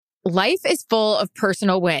Life is full of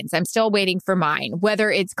personal wins. I'm still waiting for mine.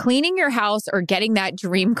 Whether it's cleaning your house or getting that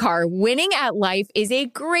dream car, winning at life is a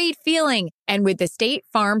great feeling. And with the State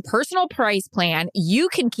Farm Personal Price Plan, you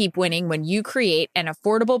can keep winning when you create an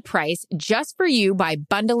affordable price just for you by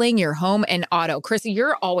bundling your home and auto. Chrissy,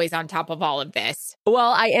 you're always on top of all of this.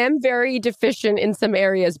 Well, I am very deficient in some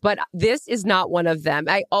areas, but this is not one of them.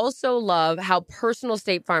 I also love how personal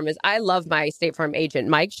State Farm is. I love my State Farm agent,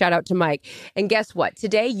 Mike. Shout out to Mike. And guess what?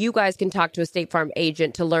 Today, you guys can talk to a State Farm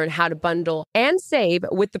agent to learn how to bundle and save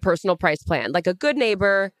with the Personal Price Plan. Like a good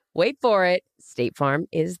neighbor, wait for it, State Farm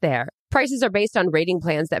is there. Prices are based on rating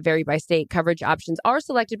plans that vary by state. Coverage options are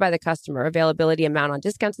selected by the customer. Availability, amount on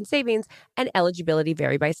discounts and savings, and eligibility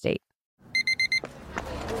vary by state.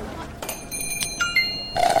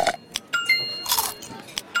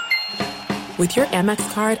 With your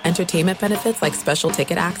Amex card, entertainment benefits like special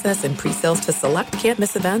ticket access and pre-sales to select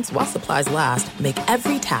can't-miss events while supplies last make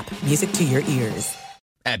every tap music to your ears.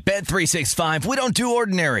 At Bet365, we don't do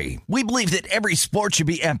ordinary. We believe that every sport should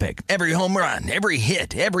be epic. Every home run, every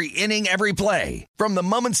hit, every inning, every play. From the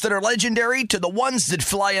moments that are legendary to the ones that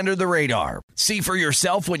fly under the radar. See for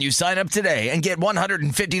yourself when you sign up today and get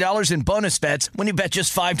 $150 in bonus bets when you bet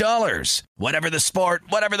just $5. Whatever the sport,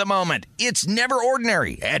 whatever the moment, it's never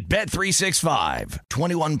ordinary at Bet365.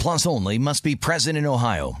 21 plus only. Must be present in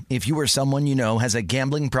Ohio. If you or someone you know has a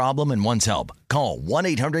gambling problem and wants help, call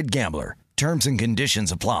 1-800-GAMBLER. Terms and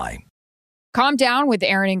conditions apply. Calm Down with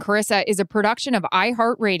Aaron and Carissa is a production of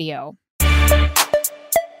iHeartRadio.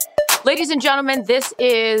 Ladies and gentlemen, this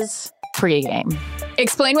is Pregame.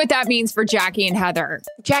 Explain what that means for Jackie and Heather.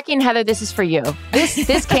 Jackie and Heather, this is for you.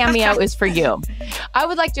 This cameo is for you. I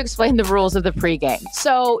would like to explain the rules of the pregame.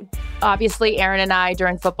 So obviously, Aaron and I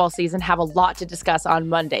during football season have a lot to discuss on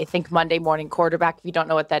Monday. Think Monday Morning Quarterback. If you don't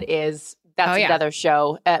know what that is, that's another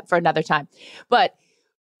show for another time. But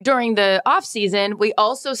during the off season, we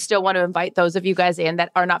also still want to invite those of you guys in that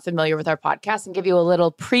are not familiar with our podcast and give you a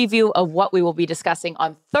little preview of what we will be discussing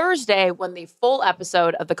on Thursday when the full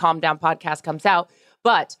episode of the Calm Down podcast comes out.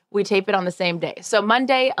 But we tape it on the same day. So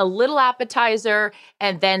Monday, a little appetizer,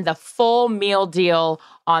 and then the full meal deal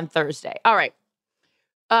on Thursday. All right.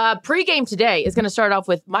 Pregame today is going to start off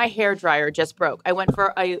with my hairdryer just broke. I went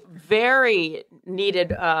for a very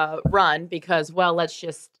needed run because, well, let's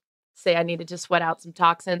just say I needed to sweat out some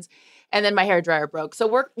toxins, and then my hairdryer broke. So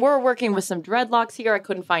we're working with some dreadlocks here. I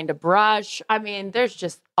couldn't find a brush. I mean, there's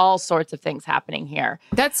just all sorts of things happening here.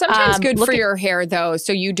 That's sometimes good for your hair, though,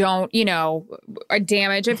 so you don't, a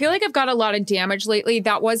damage. I feel like I've got a lot of damage lately.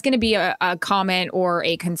 That was going to be a comment or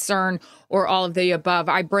a concern or all of the above.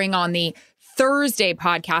 I bring on the Thursday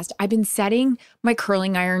podcast. I've been setting my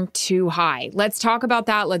curling iron too high. Let's talk about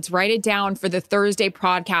that. Let's write it down for the Thursday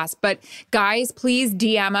podcast. But guys, please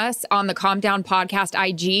DM us on the Calm Down Podcast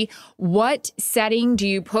IG. What setting do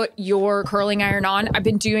you put your curling iron on? I've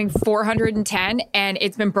been doing 410 and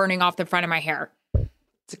it's been burning off the front of my hair.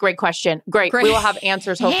 It's a great question. Great. We will have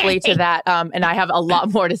answers hopefully to that. And I have a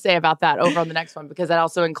lot more to say about that over on the next one because that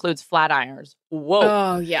also includes flat irons. Whoa.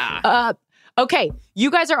 Oh, yeah. Okay,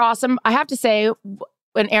 you guys are awesome. I have to say,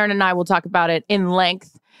 and Aaron and I will talk about it in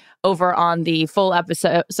length over on the full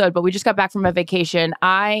episode, but we just got back from a vacation.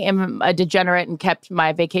 I am a degenerate and kept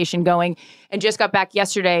my vacation going and just got back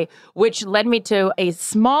yesterday, which led me to a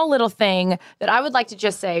small little thing that I would like to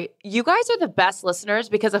just say. You guys are the best listeners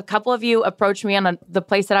because a couple of you approached me on the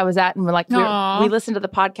place that I was at and were like, we listened to the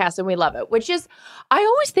podcast and we love it, which is, I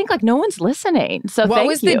always think like no one's listening. So what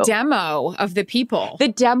was you. The demo of the people? The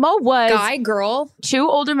demo was guy, girl, two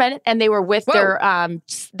older men, and they were with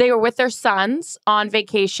their sons on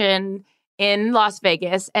vacation in Las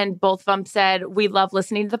Vegas, and both of them said, we love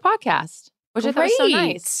listening to the podcast, which I thought was so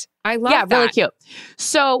nice. I love that. Yeah, really cute.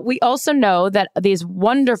 So we also know that these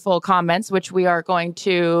wonderful comments, which we are going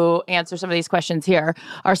to answer some of these questions here,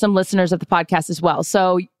 are some listeners of the podcast as well.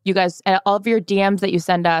 So you guys, all of your DMs that you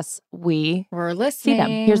send us, we're listening. See them.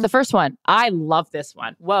 Here's the first one. I love this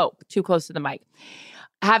one. Whoa, too close to the mic.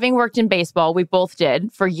 Having worked in baseball, we both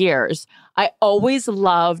did for years. I always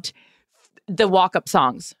loved the walk-up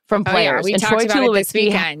songs from players. We talked about it this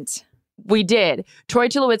weekend. We did. Troy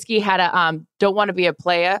Tulowitzki had a Don't Want to Be a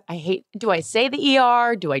Playa. Do I say the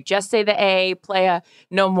ER? Do I just say the A? Playa,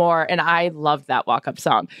 no more. And I loved that walk-up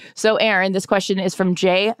song. So Aaron, this question is from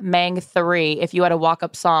J Mang 3. If you had a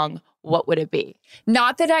walk-up song, what would it be?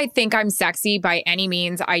 Not that I think I'm sexy by any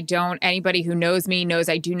means. I don't. Anybody who knows me knows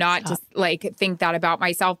I do not just like think that about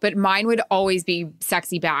myself. But mine would always be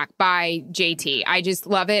Sexy Back by JT. I just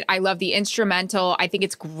love it. I love the instrumental. I think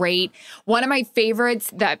it's great. One of my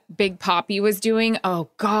favorites that Big Papi was doing. Oh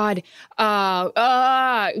God.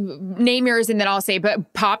 Name yours and then I'll say,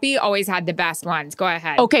 but Papi always had the best ones. Go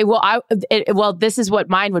ahead. Okay. Well, this is what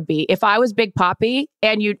mine would be. If I was Big Papi,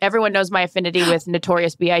 and everyone knows my affinity with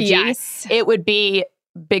Notorious B.I.G., yes. It would be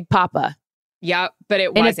Big Papa. Yep, but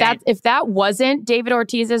it wasn't. And if that wasn't David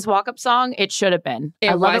Ortiz's walk-up song, it should have been.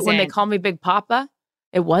 I love it when they call me Big Papa.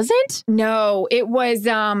 It wasn't? No, it was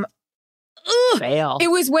fail. It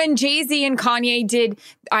was when Jay-Z and Kanye did.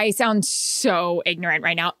 I sound so ignorant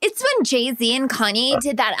right now. It's when Jay-Z and Kanye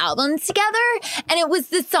did that album together, and it was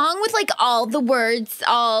the song with like all the words,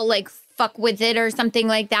 all like fuck with it or something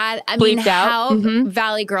like that. I mean, how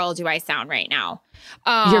Valley Girl do I sound right now?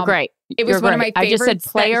 You're great. It was one of my favorites. I just said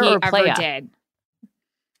player or playa. Did.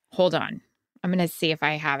 Hold on. I'm going to see if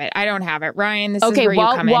I have it. I don't have it. Ryan, this is where you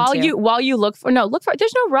come into. While you look for,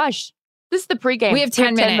 there's no rush. This is the pregame. We have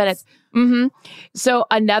 10 minutes. So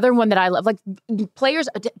another one that I love, like players,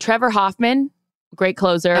 Trevor Hoffman, great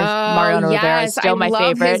closer. Mariano Rivera is still my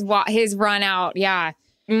favorite. His run out. Yeah.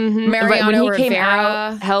 Mariano when he came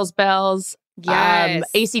out, Hell's Bells. Yes.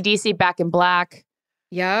 AC/DC, Back in Black.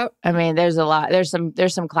 Yep. I mean, there's a lot. There's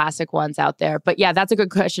some classic ones out there. But yeah, that's a good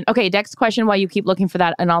question. Okay, next question while you keep looking for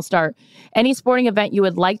that, and I'll start. Any sporting event you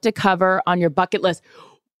would like to cover on your bucket list?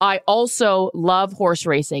 I also love horse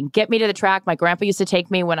racing. Get me to the track. My grandpa used to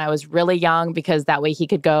take me when I was really young because that way he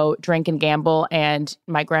could go drink and gamble, and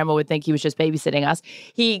my grandma would think he was just babysitting us.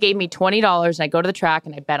 He gave me $20, and I'd go to the track,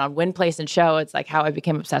 and I'd bet on win, place, and show. It's like how I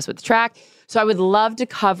became obsessed with the track. So I would love to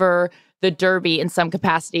cover the Derby in some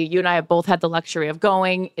capacity. You and I have both had the luxury of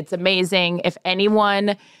going. It's amazing. If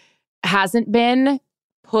anyone hasn't been,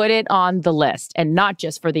 put it on the list, and not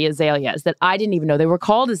just for the azaleas that I didn't even know they were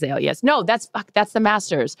called azaleas. No, that's the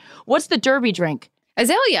Masters. What's the Derby drink?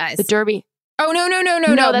 Azaleas. The Derby. Oh,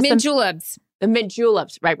 no. Mint juleps. The mint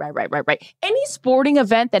juleps. Right. Any sporting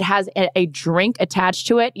event that has a drink attached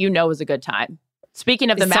to it, is a good time.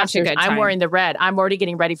 Speaking of the Masters, I'm wearing the red. I'm already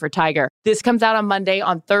getting ready for Tiger. This comes out on Monday.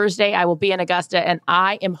 On Thursday, I will be in Augusta, and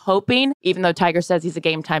I am hoping, even though Tiger says he's a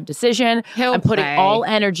game time decision, I'm putting all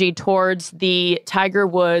energy towards the Tiger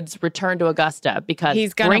Woods return to Augusta because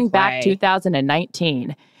he's gonna bring back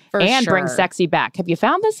 2019 and bring Sexy back. Have you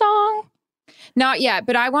found the song? Not yet,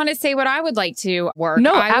 but I want to say what I would like to work.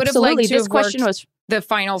 No, I would absolutely. Have liked to this have question was the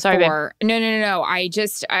final four. Babe. No. I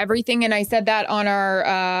just, everything. And I said that on our,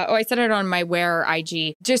 I said it on my Wear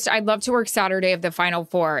IG. Just, I'd love to work Saturday of the final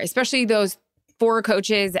four, especially those 4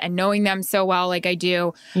 coaches and knowing them so well like I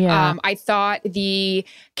do. Yeah. I thought the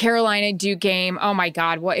Carolina Duke game, oh my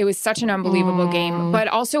God, it was such an unbelievable game. But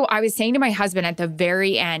also I was saying to my husband at the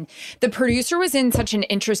very end, the producer was in such an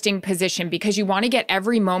interesting position because you want to get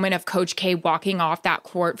every moment of Coach K walking off that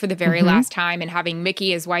court for the very last time and having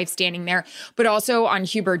Mickey, his wife, standing there, but also on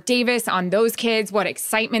Hubert Davis, on those kids, what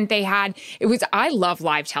excitement they had. I love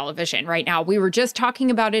live television right now. We were just talking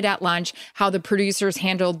about it at lunch, how the producers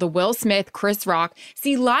handled the Will Smith, Chris Rock.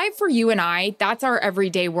 See, live for you and I, that's our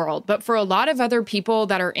everyday world. But for a lot of other people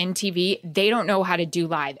that are in TV, they don't know how to do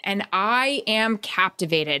live. And I am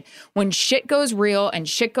captivated when shit goes real and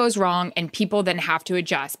shit goes wrong and people then have to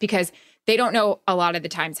adjust because they don't know a lot of the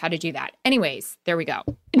times how to do that. Anyways, there we go.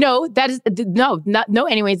 No,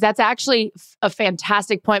 anyways, that's actually a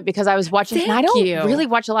fantastic point because I was watching, and I don't really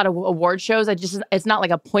watch a lot of award shows. It's not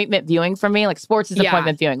like appointment viewing for me. Like sports is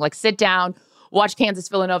appointment viewing. Like sit down, watch Kansas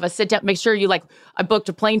Villanova, sit down, make sure I booked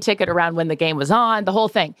a plane ticket around when the game was on, the whole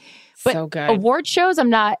thing. But so good. Award shows, I'm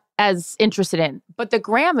not as interested in. But the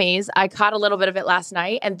Grammys, I caught a little bit of it last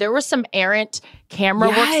night, and there was some errant camera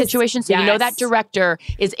work situations. So that director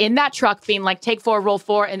is in that truck being like, take 4, roll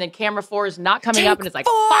 4, and then camera 4 is not coming up, and it's like,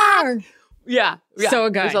 4! Yeah. So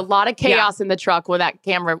good. There's a lot of chaos in the truck where that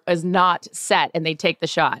camera is not set, and they take the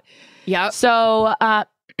shot. Yeah. So,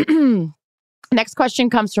 next question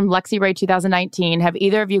comes from Lexi Ray 2019. Have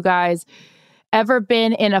either of you guys ever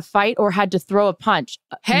been in a fight or had to throw a punch?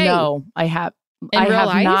 Hey. No, I have. In real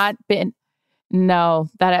life? Not been. No,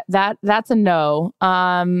 that's a no.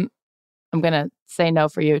 I'm gonna say no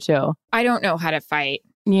for you too. I don't know how to fight.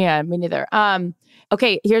 Yeah, me neither.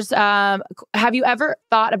 Okay, here's have you ever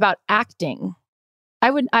thought about acting?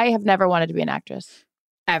 I have never wanted to be an actress.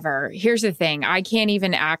 ever. Here's the thing. I can't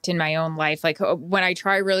even act in my own life. Like when I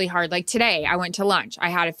try really hard, like today I went to lunch. I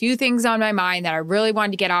had a few things on my mind that I really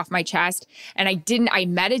wanted to get off my chest. And I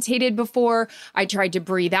meditated before. I tried to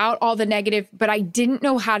breathe out all the negative, but I didn't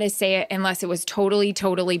know how to say it unless it was totally,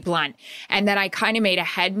 totally blunt. And then I kind of made a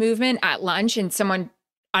head movement at lunch and someone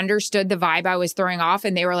understood the vibe I was throwing off.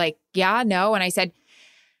 And they were like, yeah, no. And I said,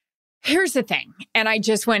 here's the thing. And I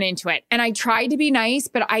just went into it and I tried to be nice,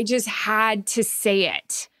 but I just had to say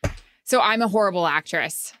it. So I'm a horrible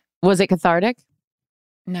actress. Was it cathartic?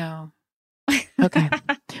 No. Okay.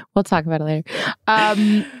 We'll talk about it later.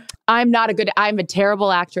 I'm a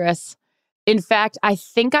terrible actress. In fact, I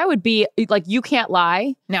think I would be like, you can't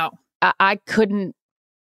lie. No. I can't,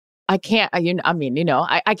 I can't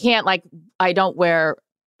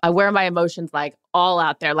I wear my emotions like all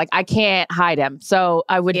out there. Like I can't hide them. So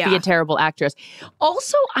I would be a terrible actress.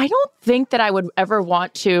 Also, I don't think that I would ever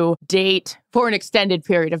want to date for an extended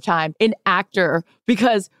period of time an actor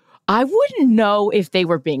because I wouldn't know if they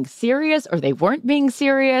were being serious or they weren't being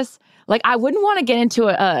serious. Like I wouldn't want to get into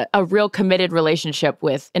a real committed relationship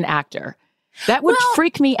with an actor. That would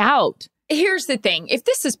freak me out. Here's the thing. If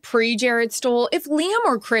this is pre-Jared Stoll, if Liam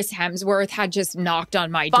or Chris Hemsworth had just knocked on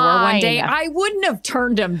my door one day, I wouldn't have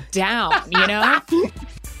turned him down, you know?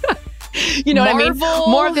 You know what I mean?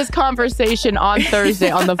 More of this conversation on Thursday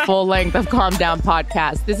on the full length of Calm Down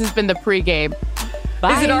podcast. This has been the pregame.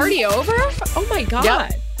 Bye. Is it already over? Oh my God.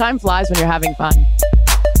 Yep. Time flies when you're having fun.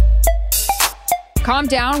 Calm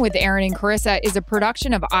Down with Aaron and Carissa is a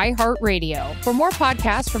production of iHeartRadio. For more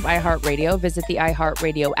podcasts from iHeartRadio, visit the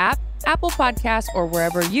iHeartRadio app, Apple Podcasts, or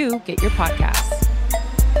wherever you get your podcasts.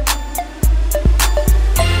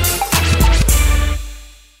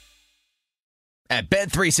 At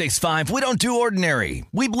Bet365, we don't do ordinary.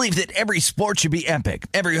 We believe that every sport should be epic.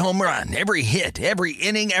 Every home run, every hit, every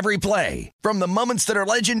inning, every play. From the moments that are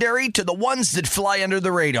legendary to the ones that fly under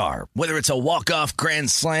the radar. Whether it's a walk-off grand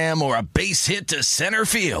slam or a base hit to center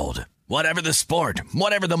field. Whatever the sport,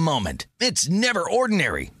 whatever the moment. It's never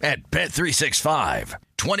ordinary at Bet365.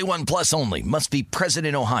 21 plus only. Must be present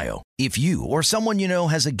in Ohio. If you or someone you know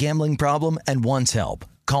has a gambling problem and wants help,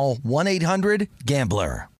 call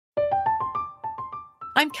 1-800-GAMBLER.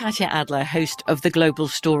 I'm Katya Adler, host of The Global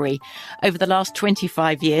Story. Over the last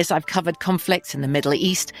 25 years, I've covered conflicts in the Middle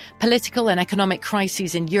East, political and economic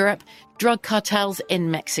crises in Europe, drug cartels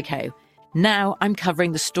in Mexico. Now I'm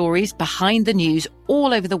covering the stories behind the news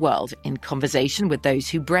all over the world in conversation with those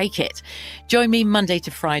who break it. Join me Monday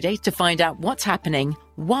to Friday to find out what's happening,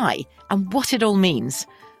 why, and what it all means.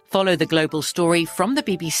 Follow The Global Story from the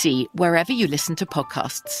BBC wherever you listen to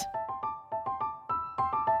podcasts.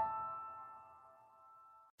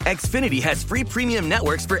 Xfinity has free premium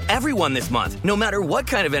networks for everyone this month, no matter what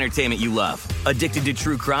kind of entertainment you love. Addicted to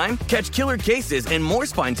true crime? Catch killer cases and more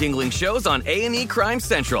spine-tingling shows on A&E Crime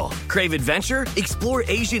Central. Crave adventure? Explore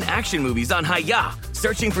Asian action movies on Hi-Ya.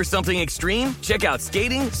 Searching for something extreme? Check out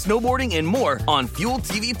skating, snowboarding, and more on Fuel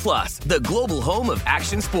TV Plus, the global home of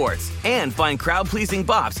action sports. And find crowd-pleasing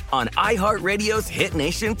bops on iHeartRadio's Hit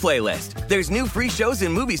Nation playlist. There's new free shows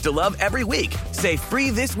and movies to love every week. Say free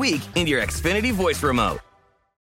this week in your Xfinity voice remote.